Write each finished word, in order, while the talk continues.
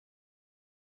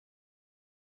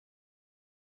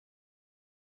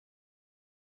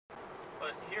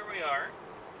But here we are.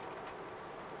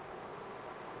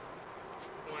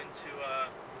 Going to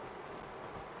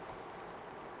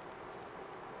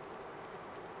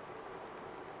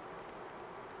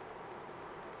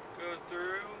go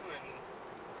through and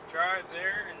drive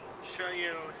there and show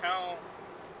you how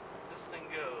this thing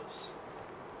goes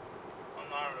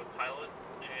on Autopilot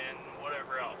and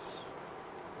whatever else.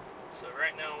 So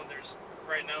right now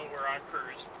we're on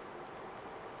cruise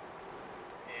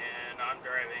and I'm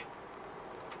driving.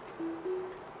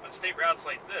 On state routes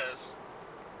like this,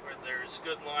 where there's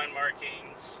good line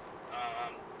markings,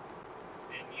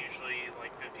 and usually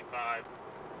like 55,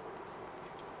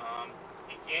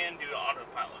 you can do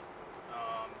autopilot.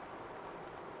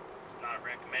 It's not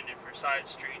recommended for side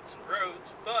streets and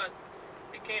roads, but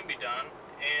it can be done,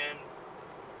 and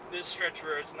this stretch of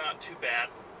road's not too bad.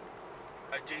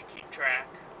 I do keep track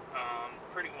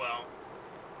pretty well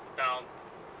about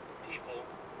people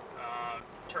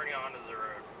turning onto the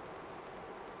road,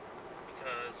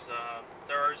 because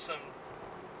there are some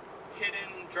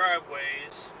hidden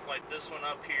driveways, like this one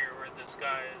up here where this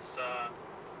guy is,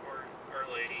 or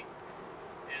lady,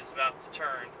 is about to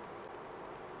turn.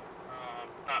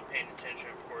 Not paying attention,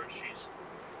 of course. She's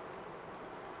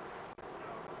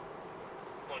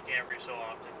looking every so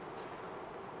often.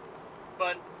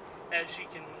 But as you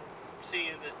can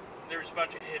see, that there's a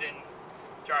bunch of hidden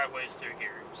driveways through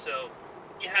here, so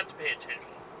you have to pay attention.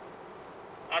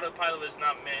 Autopilot is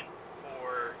not meant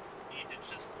for you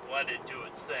to just let it do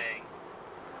its thing.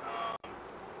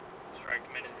 It's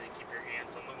recommended to keep your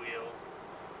hands on the wheel.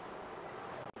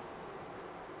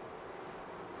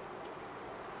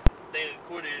 They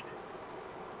included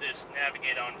this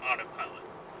navigate on autopilot.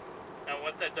 Now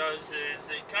what that does is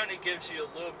it kind of gives you a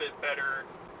little bit better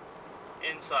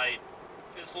insight,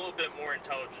 just a little bit more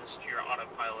intelligence to your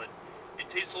autopilot. It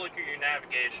takes a look at your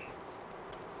navigation,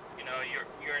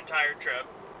 your entire trip,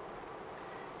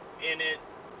 and it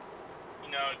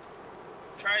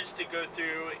tries to go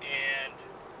through and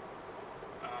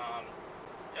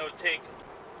take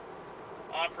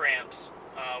off ramps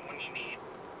when you need,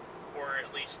 or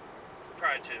at least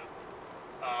try to.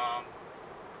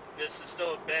 This is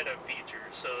still a beta feature,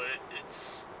 so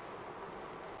it's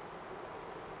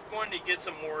going to get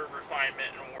some more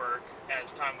refinement and work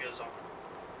as time goes on.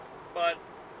 But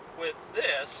with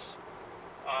this,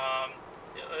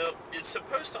 it's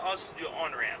supposed to also do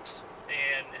on-ramps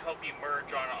and help you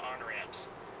merge on on-ramps.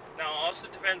 Now, it also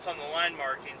depends on the line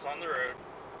markings on the road.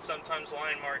 Sometimes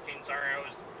line markings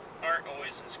aren't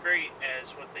always as great as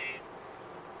what they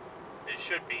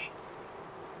should be,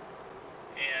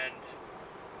 and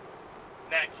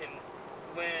that can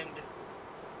lend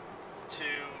to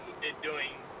it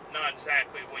doing not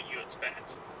exactly what you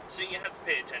expect. So you have to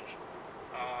pay attention.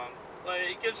 But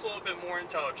it gives a little bit more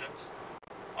intelligence.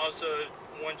 Also,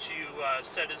 once you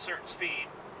set a certain speed,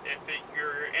 if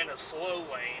you're in a slow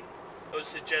lane, it would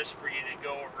suggest for you to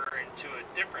go over into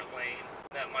a different lane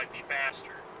that might be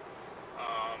faster,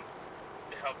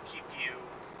 to help keep you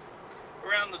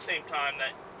around the same time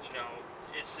that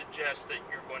it suggests that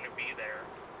you're going to be there.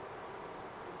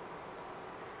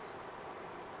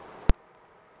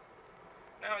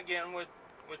 Now again, with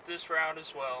this route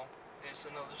as well, it's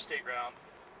another state route.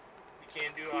 You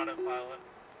can do autopilot.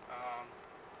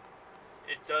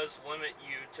 It does limit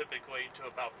you typically to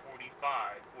about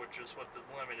 45, which is what the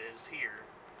limit is here.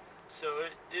 So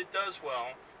it does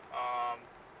well.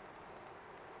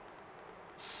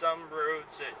 Some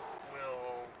roads it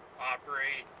will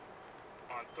operate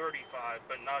on 35,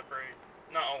 but not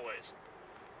always.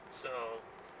 So,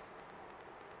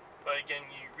 but again,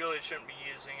 you really shouldn't be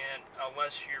using it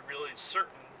unless you're really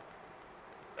certain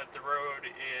that the road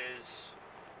is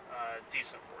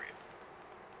decent for you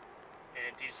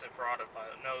and decent for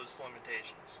autopilot, knows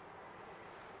limitations.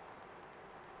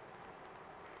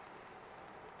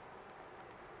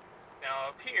 Now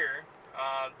up here,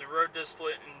 the road does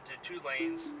split into 2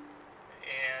 lanes,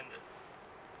 and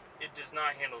it does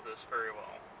not handle this very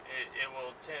well. It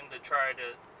will tend to try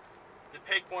to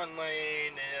pick one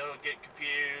lane, and it'll get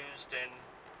confused, and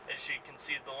as you can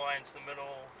see, the lines in the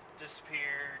middle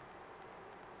disappeared.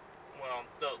 Well,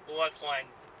 the left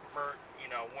line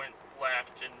went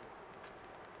left and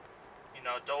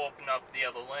to open up the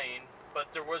other lane,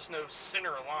 but there was no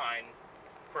center line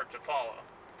for it to follow.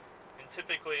 And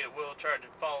typically it will try to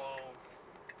follow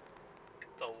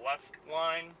the left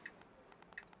line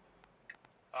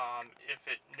if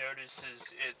it notices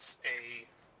it's a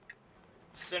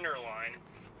center line.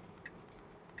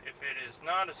 If it is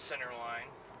not a center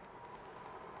line,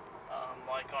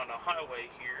 like on a highway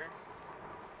here,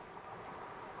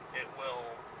 it will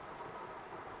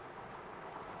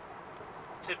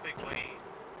typically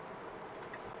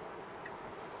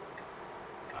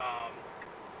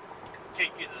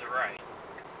kick you to the right,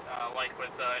 like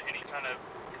with any kind of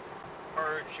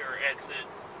merge or exit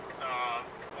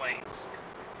lanes.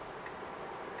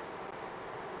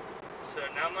 So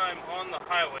now that I'm on the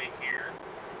highway here,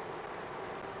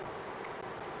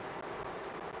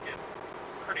 get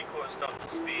pretty close up to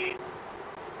speed.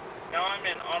 Now I'm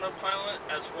in Autopilot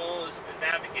as well as the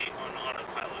Navigate on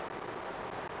Autopilot.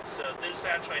 So this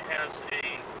actually has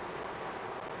a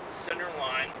center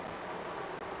line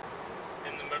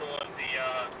in the middle of the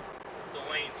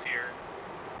lanes here.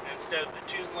 Instead of the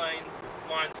two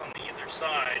lines on either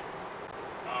side,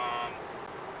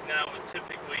 that would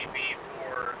typically be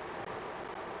for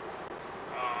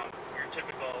your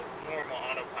typical normal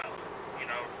Autopilot, you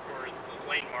know, for the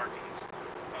lane markings.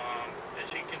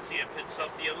 As you can see, it picks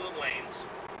up the other lanes,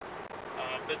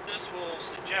 but this will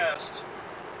suggest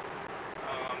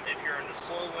if you're in a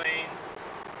slow lane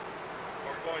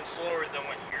or going slower than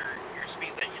what your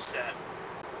speed that you set,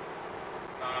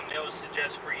 it will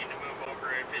suggest for you to move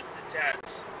over if it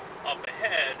detects up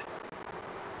ahead.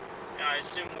 I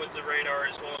assume with the radar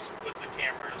as well as with the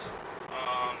cameras,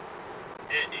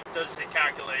 it does the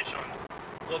calculation on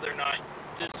whether or not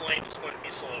this lane is going to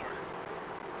be slower.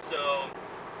 So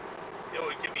it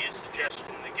would give you a suggestion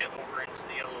to get over into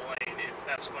the other lane if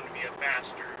that's going to be a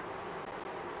faster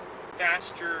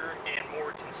and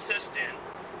more consistent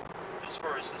as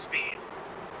far as the speed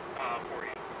for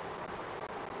you.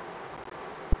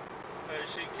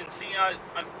 As you can see, I'm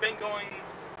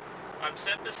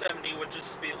set to 70, which is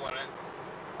speed limit,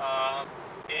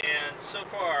 and so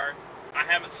far I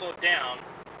haven't slowed down.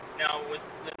 Now with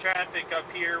the traffic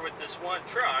up here with this one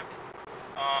truck,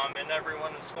 and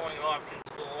everyone is going off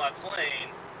into the left lane,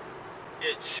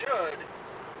 it should,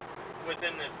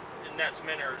 within the next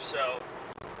minute or so,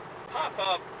 pop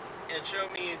up and show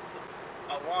me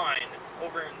a line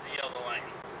over in the other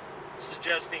lane,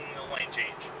 suggesting the lane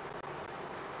change.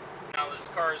 Now this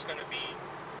car is going to be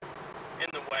in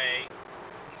the way,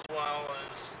 as well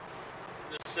as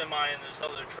this semi and this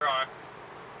other truck.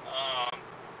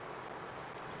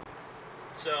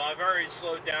 So I've already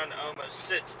slowed down to almost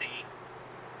 60.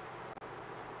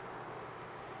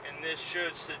 And this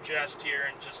should suggest here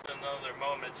in just another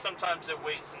moment. Sometimes it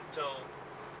waits until,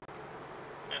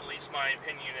 at least my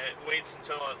opinion, it waits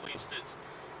until at least it's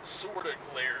sort of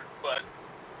clear. But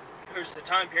there's a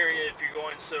time period if you're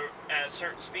going at a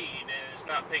certain speed and it's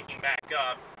not picking back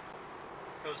up,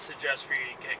 it will suggest for you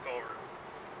to kick over.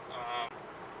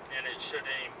 And it should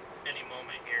any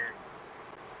moment here.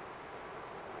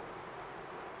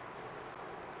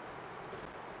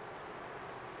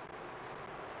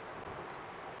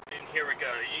 And here we go.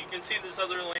 You can see this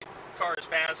other car is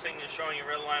passing, is showing a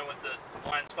red line with the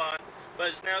blind spot, but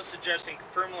it's now suggesting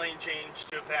confirm lane change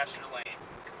to a faster lane.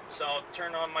 So I'll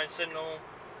turn on my signal.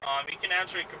 You can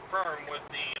actually confirm with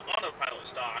the Autopilot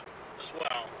stock as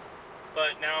well,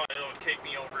 but now it'll kick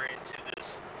me over into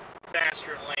this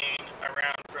faster lane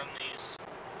around from these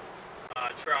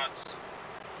trucks,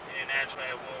 and actually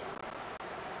I will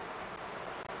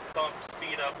bump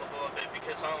speed up a little bit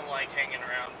because I don't like hanging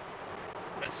around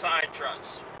beside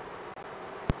trucks.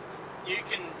 You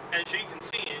can, as you can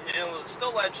see, it will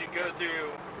still let you go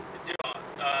through, do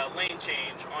a lane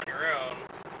change on your own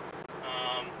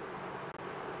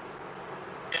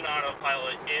in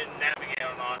Autopilot, in Navigate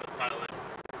on Autopilot.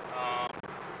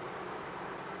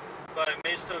 But it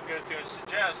may still go through and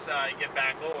suggest that I get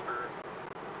back over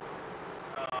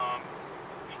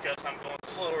because I'm going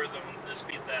slower than the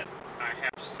speed that I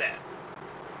have set.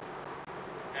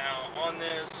 Now on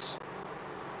this,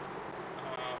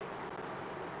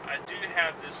 I do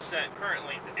have this set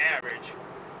currently to average.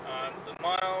 The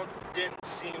mild didn't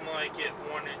seem like it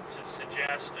wanted to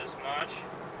suggest as much,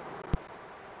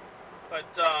 but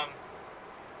I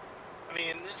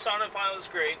mean, this Autopilot is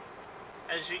great.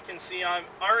 As you can see, I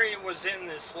already was in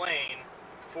this lane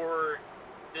for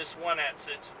this one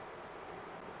exit.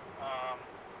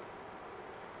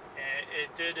 And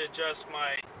it did adjust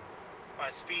my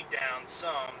speed down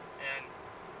some, and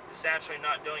it's actually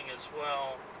not doing as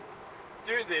well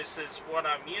through this as what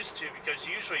I'm used to, because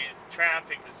usually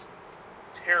traffic is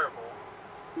terrible.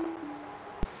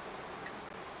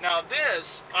 Now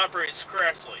this operates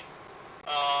correctly.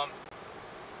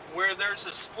 Where there's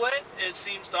a split, it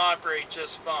seems to operate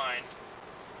just fine.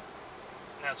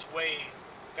 And that's way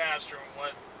faster than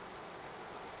what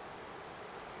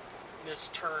this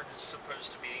turn is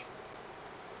supposed to be.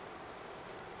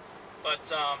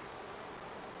 But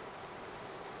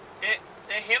it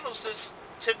handles this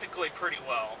typically pretty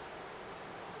well.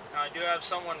 Now, I do have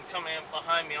someone coming up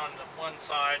behind me on the one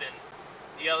side, and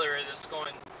the other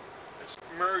that's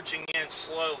merging in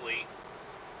slowly.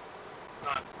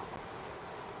 Not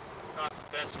not the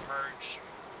best merge.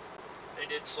 They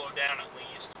did slow down at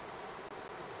least.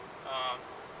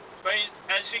 But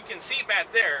as you can see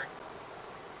back there,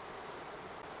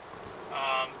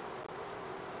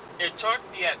 it took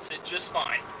the exit just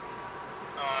fine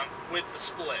with the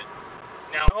split.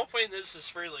 Now, hopefully this is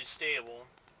fairly stable.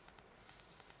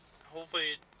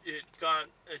 Hopefully it got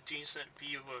a decent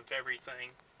view of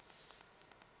everything.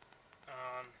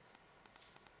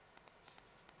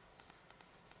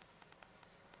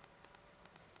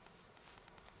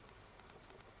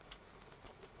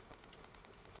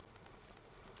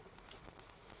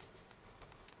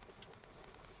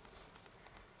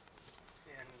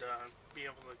 And be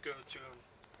able to go through and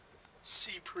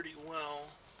see pretty well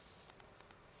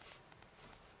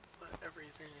what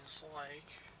everything is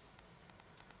like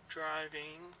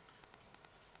driving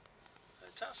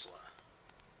a Tesla.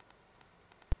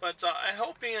 But I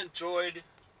hope you enjoyed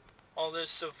all this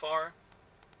so far,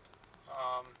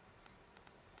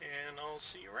 and I'll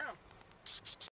see you around.